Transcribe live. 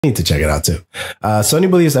need to check it out too. Sony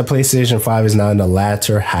believes that PlayStation 5 is now in the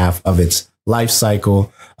latter half of its life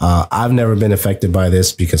cycle. I've never been affected by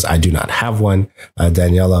this because I do not have one.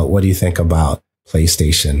 Daniela, what do you think about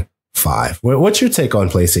PlayStation 5? What's your take on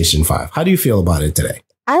PlayStation 5? How do you feel about it today?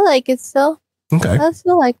 I like it still. Okay. I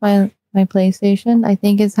still like my PlayStation. I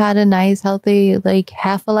think it's had a nice, healthy, like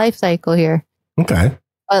half a life cycle here. Okay.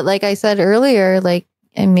 But like I said earlier, like,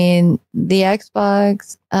 I mean, the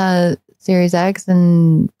Xbox Series X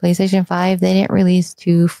and PlayStation 5, they didn't release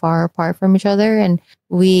too far apart from each other. And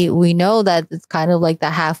we know that it's kind of like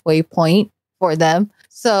the halfway point for them.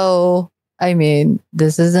 So, I mean,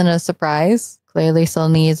 this isn't a surprise. Clearly,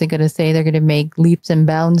 Sony isn't going to say they're going to make leaps and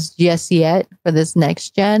bounds just yet for this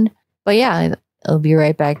next gen. But yeah, it'll be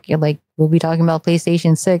right back. Like, we'll be talking about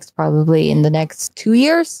PlayStation 6 probably in the next 2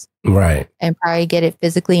 years. Right. And probably get it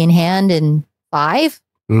physically in hand in 5.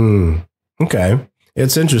 Okay.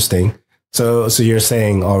 It's interesting. So you're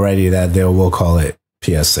saying already that we'll call it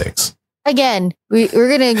PS6. Again, we're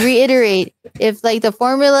going to reiterate, if like the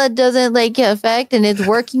formula doesn't like affect and it's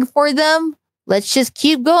working for them, let's just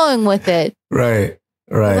keep going with it. Right.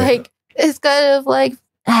 Like, it's kind of like,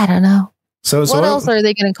 I don't know. So what else are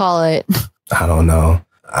they going to call it? I don't know.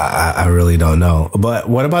 I really don't know. But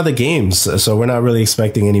what about the games? So we're not really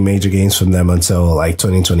expecting any major games from them until like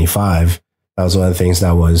 2025. That was one of the things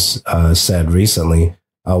that was said recently.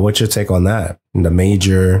 What's your take on that? The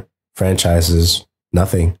major franchises,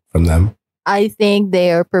 nothing from them. I think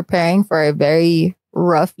they are preparing for a very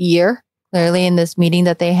rough year. Clearly, in this meeting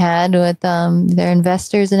that they had with their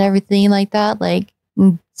investors and everything like that, like,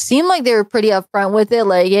 seemed like they were pretty upfront with it.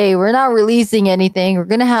 Like, hey, we're not releasing anything. We're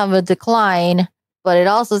going to have a decline. But it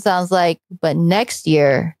also sounds like, but next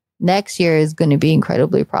year is going to be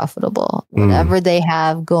incredibly profitable. Whatever they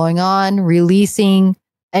have going on, releasing.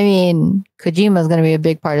 I mean, Kojima is going to be a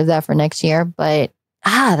big part of that for next year. But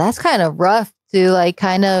that's kind of rough to like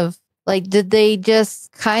kind of like, did they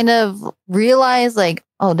just kind of realize like,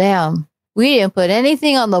 oh, damn, we didn't put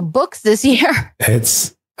anything on the books this year?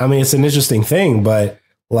 It's an interesting thing, but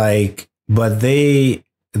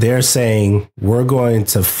they're saying we're going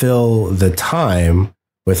to fill the time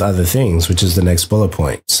with other things, which is the next bullet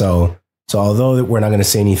point. So although we're not going to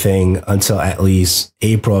say anything until at least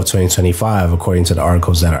April of 2025, according to the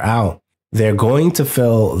articles that are out, they're going to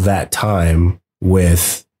fill that time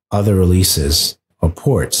with other releases or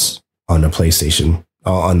ports on the PlayStation,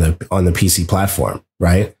 on the PC platform,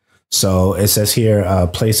 right? So it says here,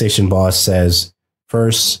 PlayStation boss says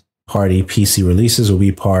first party PC releases will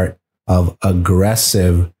be part of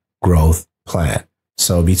aggressive growth plan.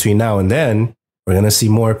 So between now and then, we're going to see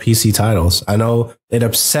more PC titles. I know it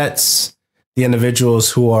upsets the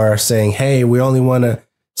individuals who are saying, hey, we only want to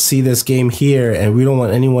see this game here and we don't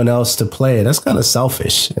want anyone else to play it. That's kind of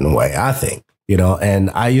selfish in a way, I think, and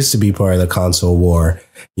I used to be part of the console war,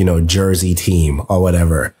 jersey team or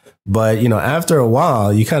whatever. But, after a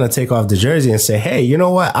while, you kind of take off the jersey and say, hey, you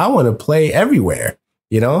know what? I want to play everywhere.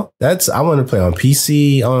 I want to play on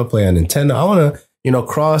PC. I want to play on Nintendo. I want to,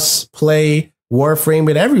 cross play Warframe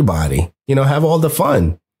with everybody, have all the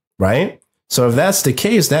fun. Right. So if that's the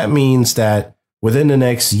case, that means that within the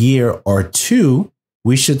next year or two,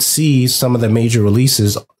 we should see some of the major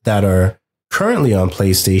releases that are currently on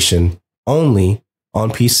PlayStation only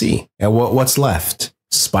on PC. And what's left?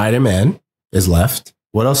 Spider-Man is left.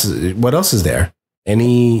 What else is there?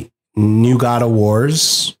 Any new God of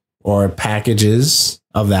Wars or packages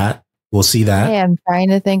of that? We'll see that. Hey, I'm trying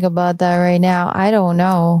to think about that right now. I don't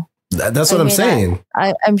know. That's what I'm saying.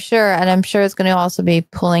 I'm sure. And I'm sure it's going to also be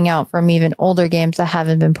pulling out from even older games that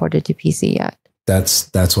haven't been ported to PC yet.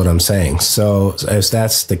 That's what I'm saying. So if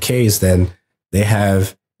that's the case, then they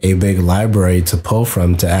have a big library to pull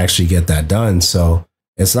from to actually get that done. So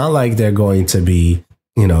it's not like they're going to be,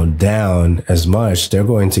 down as much. They're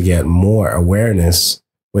going to get more awareness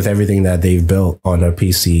with everything that they've built on a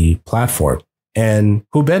PC platform. And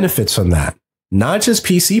who benefits from that? Not just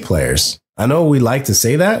PC players. I know we like to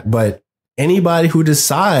say that, but anybody who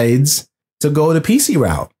decides to go the PC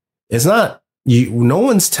route. It's not no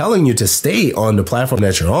one's telling you to stay on the platform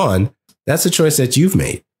that you're on. That's a choice that you've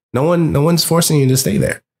made. No one's forcing you to stay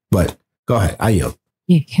there. But go ahead. I yield.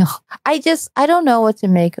 I don't know what to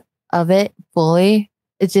make of it fully.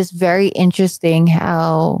 It's just very interesting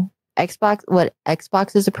how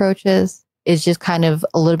Xbox's approach is just kind of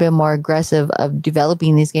a little bit more aggressive of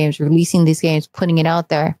developing these games, releasing these games, putting it out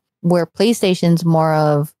there. Where PlayStation's more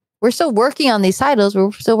of, we're still working on these titles,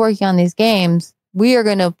 we're still working on these games. We are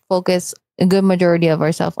going to focus a good majority of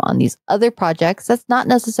ourselves on these other projects. That's not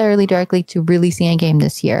necessarily directly to releasing a game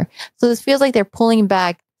this year. So this feels like they're pulling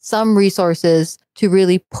back some resources to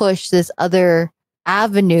really push this other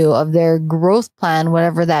avenue of their growth plan,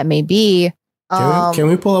 whatever that may be. Can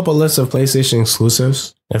we pull up a list of PlayStation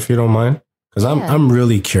exclusives if you don't mind? Because I'm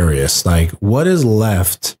really curious. Like, what is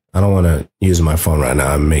left? I don't want to use my phone right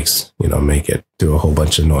now. It makes make it do a whole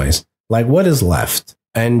bunch of noise. Like, what is left?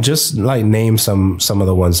 And just like name some of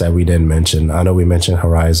the ones that we didn't mention. I know we mentioned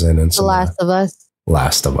Horizon and The Last of Us.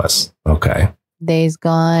 Last of Us. Okay. Days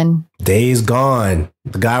Gone. Days Gone.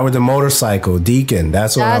 The guy with the motorcycle, Deacon.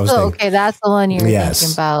 That's what I was thinking. Okay, that's the one you were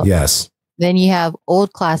thinking about. Yes. Then you have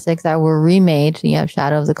old classics that were remade. You have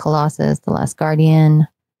Shadow of the Colossus, The Last Guardian.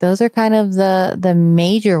 Those are kind of the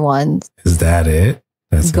major ones. Is that it?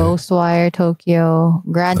 That's Ghostwire Tokyo,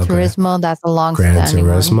 Gran Turismo. That's a long-standing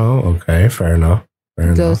Gran Turismo. one. Okay, fair enough.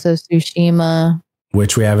 Ghost of Tsushima,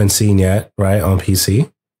 which we haven't seen yet, right, on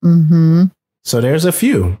PC. Mm-hmm. So there's a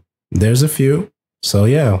few. So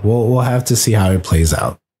yeah, we'll have to see how it plays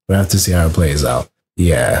out.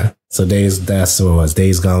 Yeah. So that's what it was.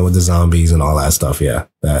 Days Gone with the zombies and all that stuff. Yeah,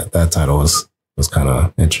 that title was kind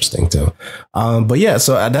of interesting too. But yeah,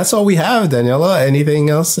 so that's all we have, Daniela. Anything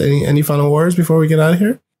else? Any final words before we get out of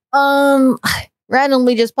here?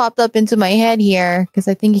 Randomly just popped up into my head here because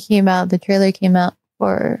I think the trailer came out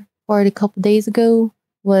for it a couple days ago.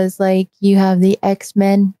 Was like you have the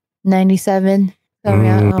X-Men 97 coming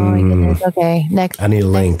out. Oh my goodness. Okay, next. I need a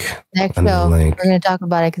link. Next show, we're gonna talk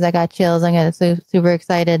about it because I got chills. I'm gonna super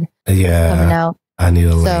excited. Yeah, coming out. I need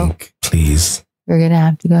a link, please. We're gonna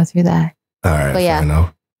have to go through that. All right, but yeah. Fair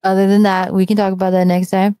enough. Other than that, we can talk about that next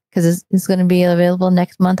time because it's going to be available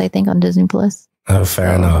next month, I think, on Disney Plus.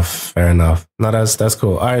 Fair enough. No, that's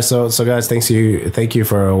cool. All right, so guys, thank you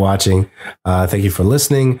for watching. Thank you for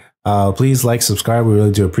listening. Please like, subscribe. We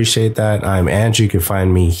really do appreciate that. I'm Andrew. You can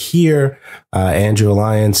find me here, Andrew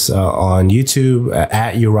Alliance on YouTube,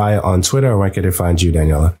 at Uriah on Twitter. Where can I find you,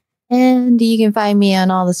 Daniela? And you can find me on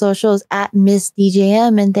all the socials at Miss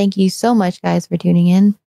DJM. And thank you so much, guys, for tuning in.